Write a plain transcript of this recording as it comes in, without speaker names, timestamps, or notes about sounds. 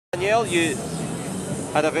Daniel, you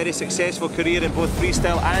had a very successful career in both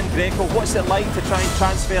freestyle and Greco. What's it like to try and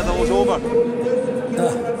transfer those over?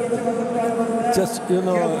 Just,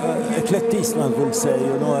 eclecticism, I will say,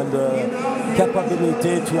 and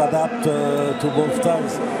capability to adapt to both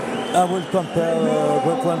styles. I will compare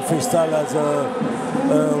Greco and freestyle as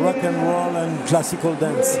rock and roll and classical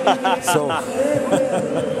dance. So,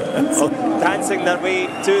 dancing their way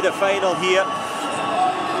to the final here.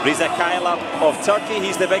 Kayaalp of Turkey,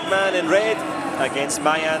 he's the big man in red, against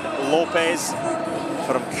Lopez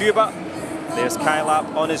from Cuba. There's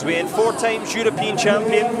Kayaalp on his way in, 4 times European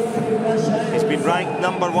champion. He's been ranked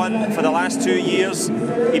 #1 for the last 2 years.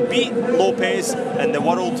 He beat Lopez in the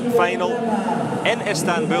world final in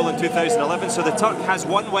Istanbul in 2011. So the Turk has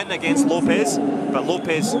 1 win against Lopez, but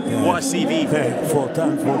Lopez, what a CV. 4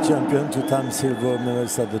 times world champion, 2 times silver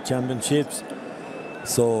medals at the championships.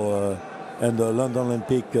 So, and the London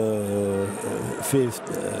Olympic 5th,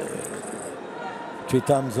 3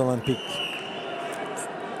 times Olympic,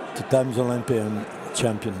 2 times Olympian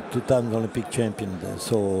champion, 2 times Olympic champion.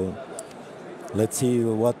 So let's see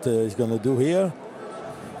what he's going to do here.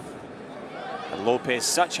 And Lopez,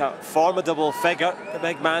 such a formidable figure, the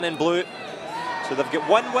big man in blue. So they've got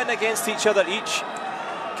 1 win against each other each.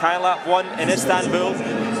 Kayaalp won in Istanbul.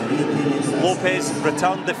 Lopez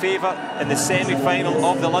returned the favour in the semi-final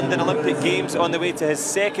of the London Olympic Games on the way to his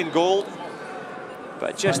 2nd gold.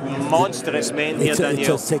 But just monstrous men here,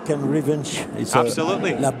 Daniel. It's a second revenge. It's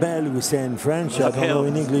absolutely. La belle, we say in French. I don't know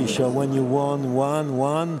in English. When you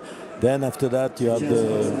won, then after that you have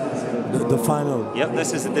the final. Yep,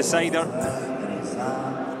 this is the decider.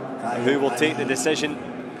 Who will take the decision?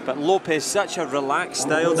 But Lopez, such a relaxed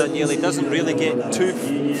style, Daniel. He doesn't really get too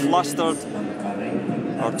flustered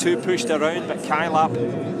or too pushed around. But Kayaalp,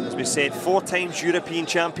 as we said, 4 times European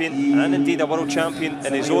champion and indeed a world champion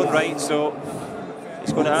in his own right. So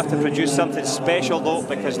he's going to have to produce something special though,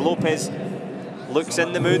 because Lopez looks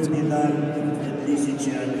in the mood.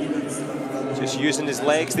 Just using his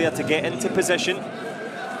legs there to get into position.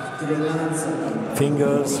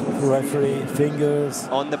 Fingers, referee, fingers.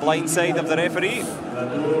 On the blind side of the referee.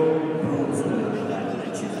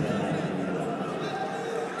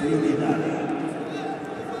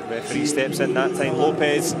 Referee steps in that time.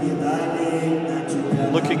 Lopez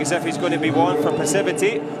looking as if he's going to be warned for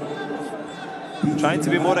passivity. Trying to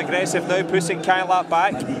be more aggressive now, pushing Kayaalp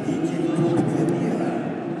back.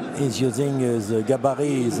 He's using his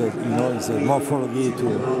gabarit, his morphology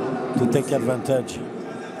to take advantage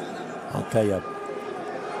on Kayaalp.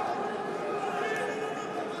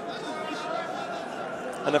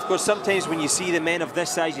 And of course, sometimes when you see the men of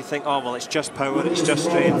this size, you think, oh, well, it's just power, it's just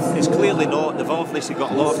strength. It's clearly not. They've obviously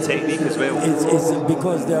got a lot of technique as well. It's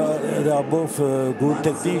because they are both good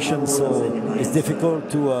technicians, so it's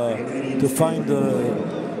difficult to find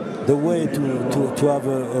the way to have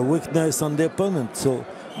a weakness on the opponent. So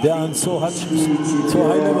they are on so high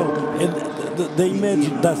level, and the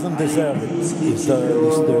image doesn't deserve it. It's the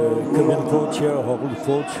Cuban coach here, Jorge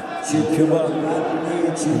coach in Cuba,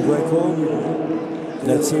 in Greco.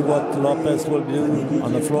 Let's see what Lopez will do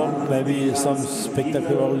on the floor. Maybe some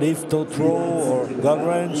spectacular lift or throw or guard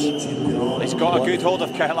range. He's got a good hold of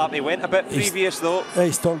Kayaalp. He went a bit previous though.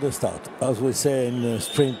 He stole the start, as we say in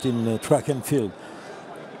sprint, in track and field.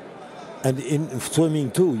 And in swimming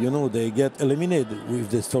too, they get eliminated if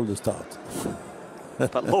they stole the start.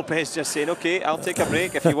 But Lopez just saying, okay, I'll take a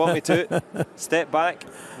break if you want me to. Step back,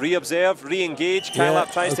 re-observe, re-engage.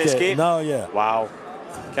 Kayaalp tries to escape. Now, yeah. Wow.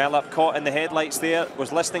 Kayaalp caught in the headlights there,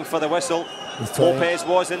 was listening for the whistle. Lopez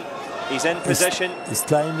wasn't. He's in position. He's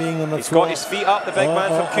climbing on the floor. He's got his feet up, the big man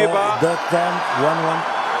from Cuba. That time,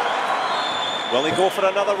 1-1. Will he go for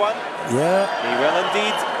another one? Yeah. He will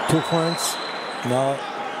indeed. 2 points. Now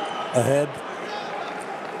ahead.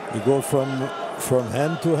 He goes from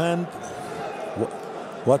hand to hand,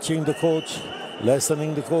 watching the coach,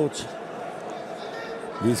 listening the coach.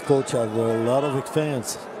 These coaches have a lot of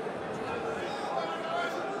experience.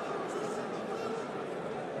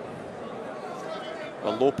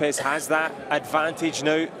 Well, Lopez has that advantage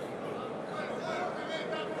now.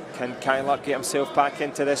 Can Kayaalp get himself back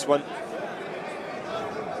into this one?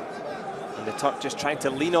 And the Turk just trying to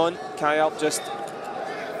lean on. Kayaalp just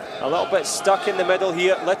a little bit stuck in the middle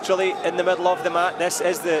here, literally in the middle of the mat. This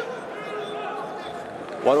is the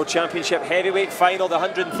World Championship heavyweight final, the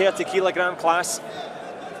 130 kilogram class.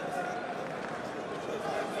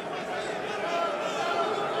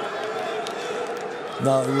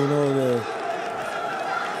 Now,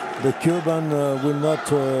 the Cuban will not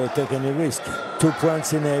take any risk. 2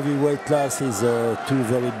 points in heavyweight class is 2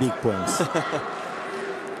 very big points.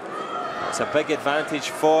 It's a big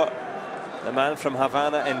advantage for the man from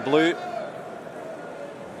Havana in blue.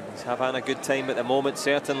 He's having a good time at the moment,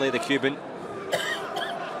 certainly the Cuban.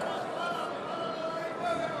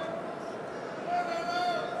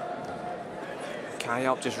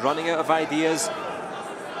 Kayaalp just running out of ideas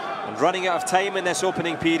and running out of time in this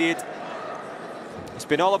opening period. It's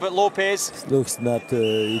been all about Lopez. It looks that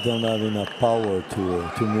he don't have enough power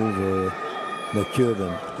to move the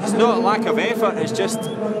Cuban. It's not a lack of effort, it's just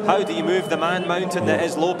how do you move the man mountain that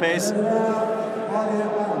is Lopez.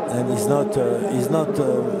 And he's not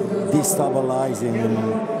destabilizing him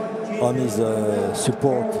on his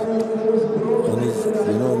support, on his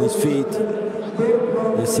on his feet.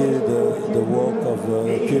 You see the work of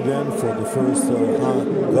Cuban for the first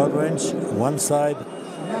guard wrench, one side,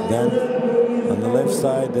 then on the left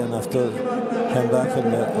side, then after came back on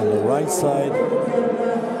the right side.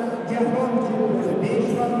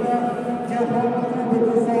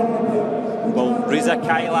 Well, Reza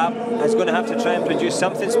Kayaalp is going to have to try and produce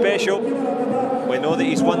something special. We know that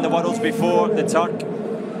he's won the Worlds before, the Turk.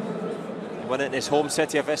 He won it in his home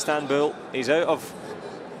city of Istanbul. He's out of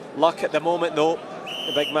luck at the moment though,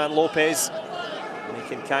 the big man Lopez,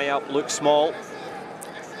 making Kayaalp look small.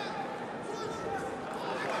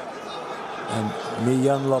 And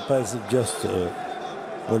Miljan Lopez just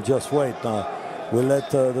will just wait now. We'll let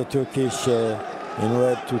the Turkish in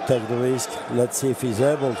red to take the risk. Let's see if he's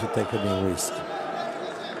able to take any risk.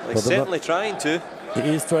 Well, he's certainly trying to. He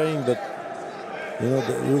is trying, but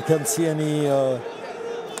we can't see any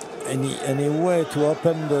way to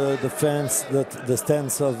open the defense, the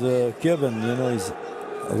stance of the Cuban. He's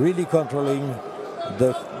really controlling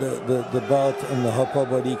the bout and the upper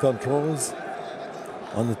body controls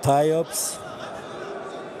on the tie-ups.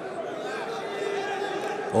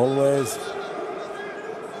 Always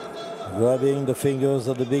grabbing the fingers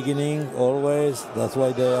at the beginning, always. That's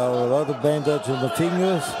why there are a lot of bandage on the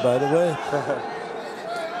fingers, by the way.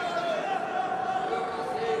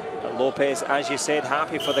 Lopez, as you said,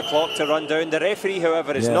 happy for the clock to run down. The referee,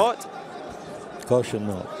 however, is not. Caution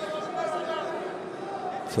now.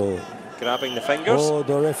 So grabbing the fingers. Oh,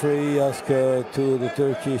 the referee asked to the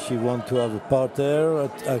Turkish he want to have a parterre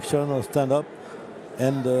action or stand up,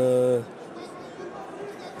 and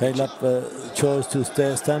Kayaalp chose to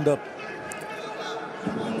stand up.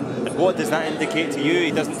 And what does that indicate to you?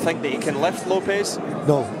 He doesn't think that he can lift Lopez?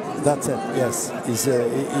 No, that's it, yes.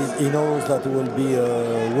 He knows that it will be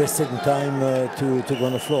wasting time to go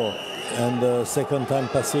on the floor. And second time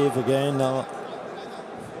passive again now.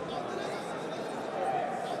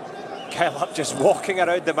 Kayaalp just walking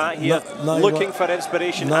around the mat here, looking for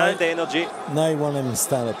inspiration and energy. Now he want him in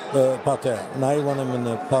stand-up, parterre. Now he want him in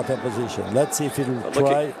a parterre position. Let's see if he'll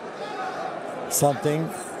try something.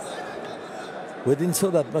 We didn't saw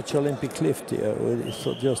that much Olympic lift here. We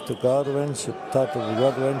saw just a guard wrench, a type of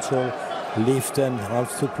guard wrench, or lift and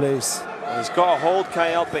half to place. He's got a hold,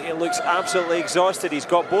 Kayaalp, but he looks absolutely exhausted. He's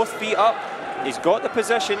got both feet up. He's got the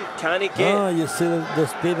position. Can he get? Ah, you see the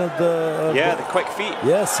speed of the... the quick feet.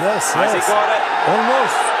 Yes. Has he got it?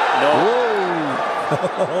 Almost. No.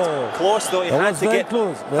 Whoa. Close though. He had to get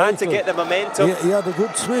close. Had to get the momentum. He had a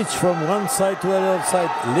good switch from one side to the other side.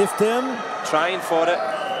 Lift him. Trying for it.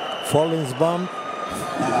 Falling's bump.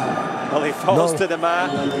 Well, he falls to the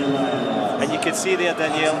mat. And you can see there,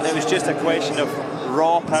 Daniel, it was just a question of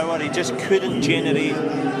raw power. He just couldn't generate.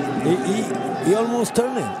 He almost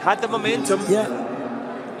turned it. Had the momentum. Yeah.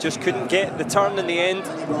 Just couldn't get the turn in the end.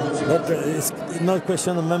 But it's not a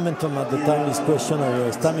question of momentum at the time. It's a question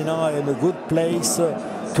of stamina and a good place to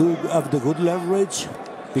have the good leverage.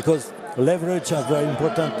 Because leverage are very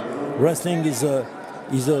important. Wrestling is a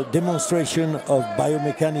demonstration of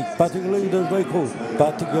biomechanics, particularly the Greco.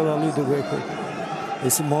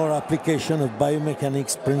 It's more application of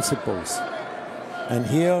biomechanics principles. And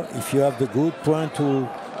here, if you have the good point to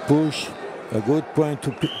push, a good point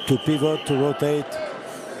to pivot, to rotate,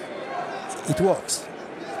 it works.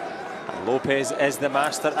 And Lopez is the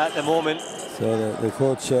master at the moment. So the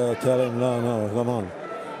coach tell him, no, come on.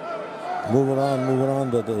 Move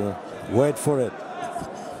around, wait for it.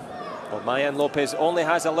 Well, Miljan Lopez only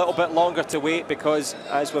has a little bit longer to wait because,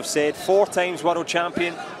 as we've said, 4 times world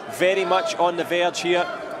champion, very much on the verge here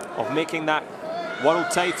of making that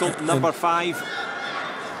world title, number 5.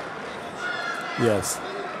 Yes,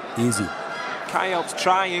 easy. Kayaalp's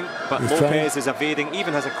trying, but Lopez is evading,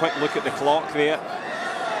 even has a quick look at the clock there.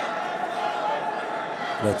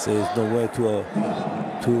 Let's say there's no way to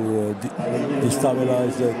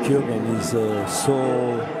destabilize the Cuban. He's so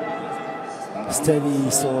steady,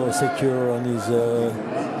 so secure on his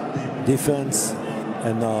defense,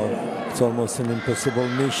 and now it's almost an impossible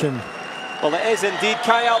mission. Well, it is indeed.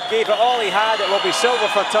 Kayaalp gave it all he had. It will be silver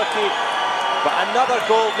for Turkey. But another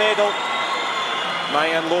gold medal.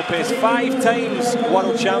 Mayan Lopez, 5 times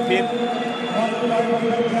world champion.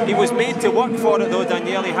 He was made to work for it though,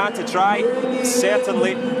 Daniel. He had to try.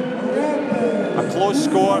 Certainly a close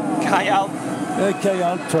score. Kayaalp.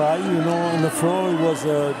 Kayaalp try, you know, on the floor. It was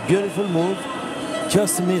a beautiful move.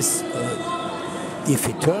 Just miss. If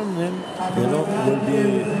he turned him, you know, it will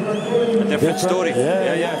be a different story.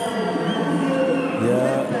 Yeah.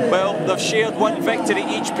 Well, they've shared one victory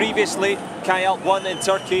each previously. Kayaalp won in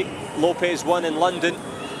Turkey, Lopez won in London.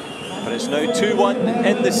 But it's now 2-1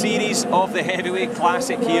 in the series of the heavyweight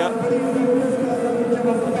classic here.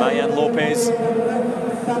 Mayan Lopez.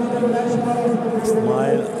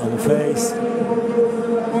 Smile on the face.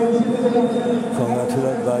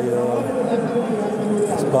 Congratulated by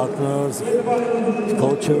his partners, his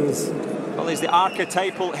coaches. Well, he's the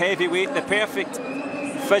archetypal heavyweight, the perfect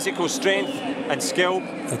physical strength and skill.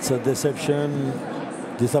 It's a deception,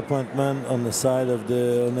 disappointment on the side of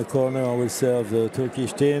on the corner, I will say, of the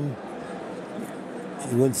Turkish team.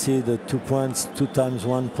 You will see the 2 points, 2 times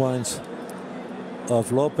 1 points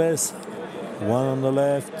of Lopez, 1 on the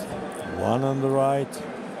left, 1 on the right,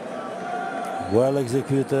 well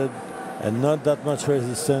executed, and not that much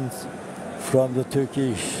resistance from the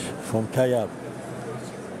Turkish, from Kayaalp.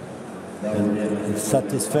 And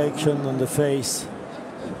satisfaction on the face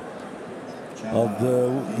of the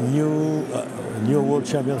new world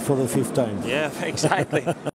champion for the 5th time. Yeah, exactly.